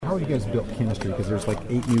how have you guys built chemistry? Because there's like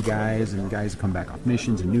 8 new guys and guys come back off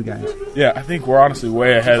missions and new guys. Yeah, I think we're honestly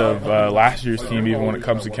way ahead of last year's team, even when it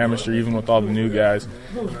comes to chemistry, even with all the new guys.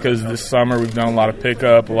 Because this summer we've done a lot of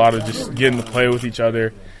pickup, a lot of just getting to play with each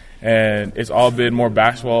other, and it's all been more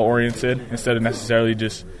basketball oriented instead of necessarily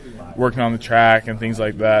just working on the track and things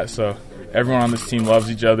like that. So everyone on this team loves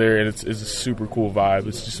each other, and it's a super cool vibe.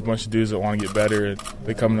 It's just a bunch of dudes that want to get better, and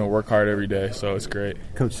they come in and work hard every day, so it's great.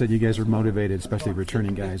 Coach said you guys are motivated, especially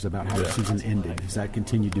returning guys, about how the season ended. Has that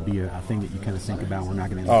continued to be a thing that you kind of think about? We're not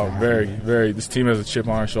going to end very, very. This team has a chip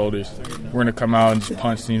on our shoulders. We're going to come out and just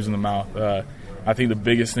punch teams in the mouth. I think the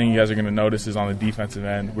biggest thing you guys are going to notice is on the defensive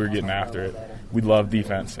end, we're getting after it. We love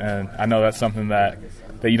defense, and I know that's something that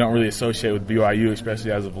you don't really associate with BYU,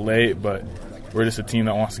 especially as of late, but we're just a team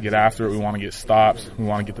that wants to get after it. We want to get stops. We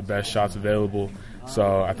want to get the best shots available.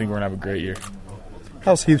 So I think we're going to have a great year.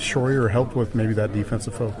 How's Heath Schroyer helped with maybe that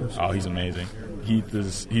defensive focus? Oh, he's amazing.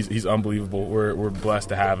 He's unbelievable. We're blessed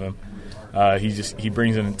to have him. He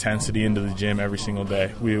brings an intensity into the gym every single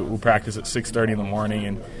day. We practice at 6:30 in the morning,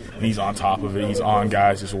 and he's on top of it. He's on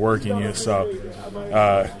guys, just working you. So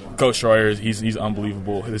Coach Schroyer, he's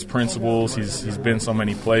unbelievable. His principles, he's been so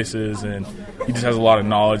many places, and he just has a lot of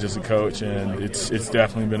knowledge as a coach, and it's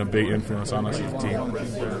definitely been a big influence on us as a team.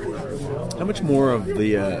 How much more of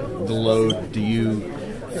the load do you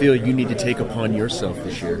feel you need to take upon yourself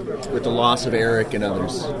this year with the loss of Eric and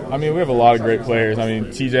others? I mean, we have a lot of great players. I mean,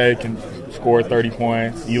 TJ can score 30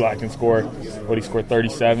 points. Eli can score, he scored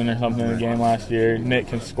 37 or something in the game last year. Nick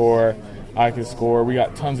can score. I can score. We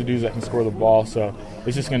got tons of dudes that can score the ball, so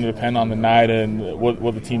it's just going to depend on the night and what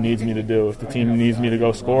the team needs me to do. If the team needs me to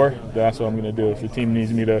go score, that's what I'm going to do. If the team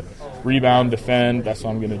needs me to rebound, defend, that's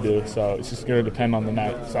what I'm going to do. So it's just going to depend on the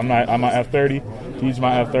night. So I might have 30, Teej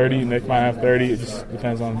might have 30, Nick might have 30. It just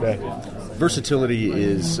depends on the day. Versatility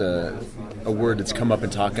is a word that's come up in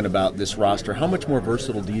talking about this roster. How much more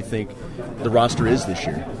versatile do you think the roster is this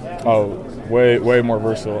year? Oh, way more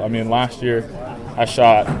versatile. I mean, last year I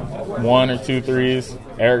shot 1 or 2 threes.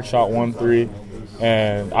 Eric shot 1 3.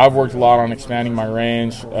 And I've worked a lot on expanding my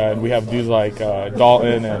range. And we have dudes like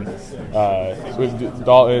Dalton and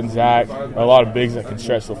Zach, a lot of bigs that can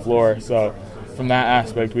stretch the floor. So from that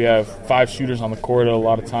aspect, we have 5 shooters on the court a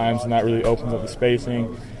lot of times, and that really opens up the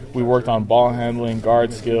spacing. We worked on ball handling,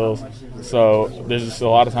 guard skills. So there's just a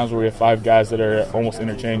lot of times where we have 5 guys that are almost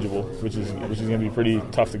interchangeable, which is going to be pretty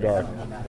tough to guard.